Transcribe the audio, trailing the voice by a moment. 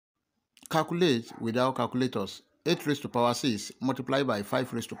Calculate without calculators. 8 raised to power 6 multiplied by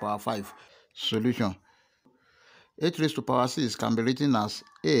 5 raised to power 5. Solution. 8 raised to power 6 can be written as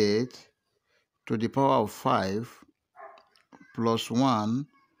 8 to the power of 5 plus 1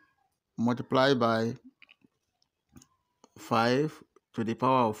 multiplied by 5 to the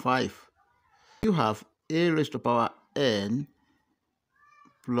power of 5. You have a raised to power n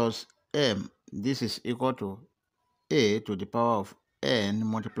plus m. This is equal to a to the power of n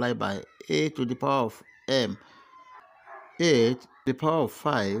multiplied by a to the power of m. 8 to the power of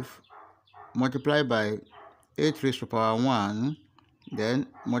 5 multiplied by 8 raised to power 1, then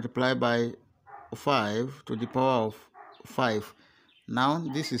multiplied by 5 to the power of 5. Now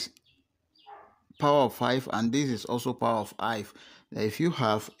this is power of 5 and this is also power of 5. Now, if you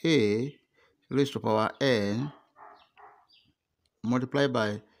have a raised to power n multiplied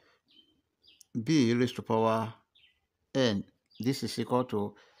by b raised to power n, this is equal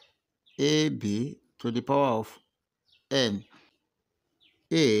to ab to the power of n.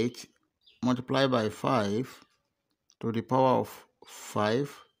 8 multiplied by 5 to the power of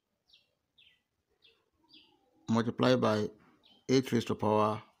 5 multiplied by 8 raised to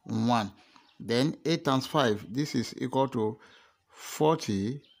power 1. Then 8 times 5, this is equal to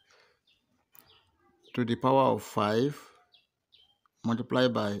 40 to the power of 5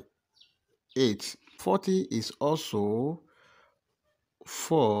 multiplied by 8. 40 is also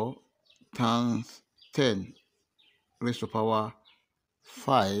 4 times 10 raised to power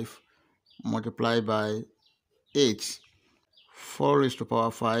 5 multiplied by 8. 4 raised to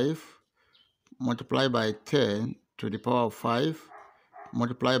power 5 multiplied by 10 to the power of 5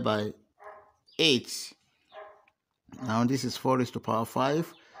 multiplied by 8. Now this is 4 raised to power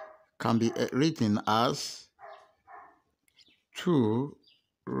 5, can be written as 2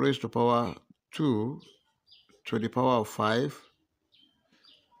 raised to power 2 to the power of 5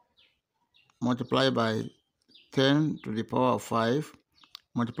 multiplied by 10 to the power of 5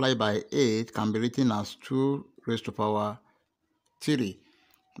 multiplied by 8 can be written as 2 raised to power 3.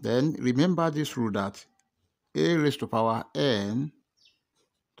 Then remember this rule that a raised to power n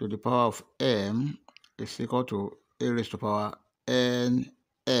to the power of m is equal to a raised to power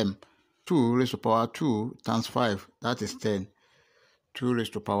nm. 2 raised to power 2 times 5, that is 10. 2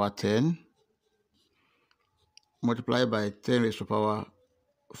 raised to power 10 multiplied by 10 raised to power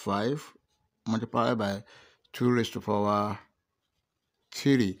 5 multiplied by 2 raised to power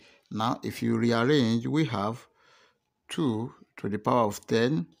 3. Now, if you rearrange, we have 2 to the power of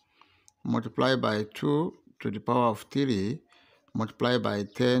 10 multiplied by 2 to the power of 3 multiplied by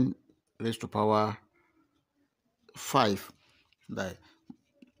 10 raised to power 5.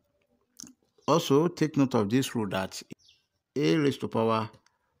 Also, take note of this rule that a raised to power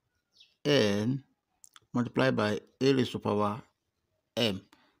n multiplied by a raised to power m.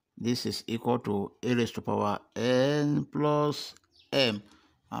 This is equal to a raised to power n plus m.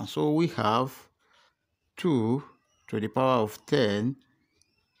 And so we have 2 to the power of 10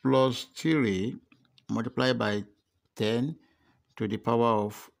 plus 3 multiplied by 10 to the power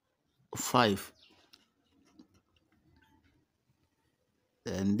of 5.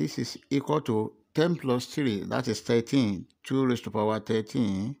 And this is equal to 10 plus 3, that is 13. 2 raised to power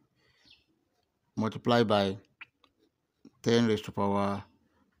 13 multiplied by 10 raised to power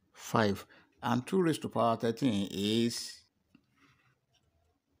 5. And 2 raised to power 13 is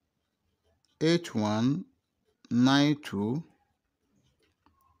 8192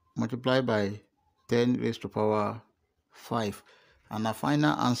 multiplied by 10 raised to power 5. And the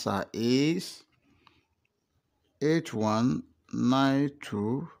final answer is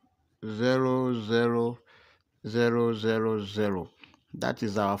 81920000. That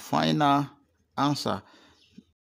is our final answer.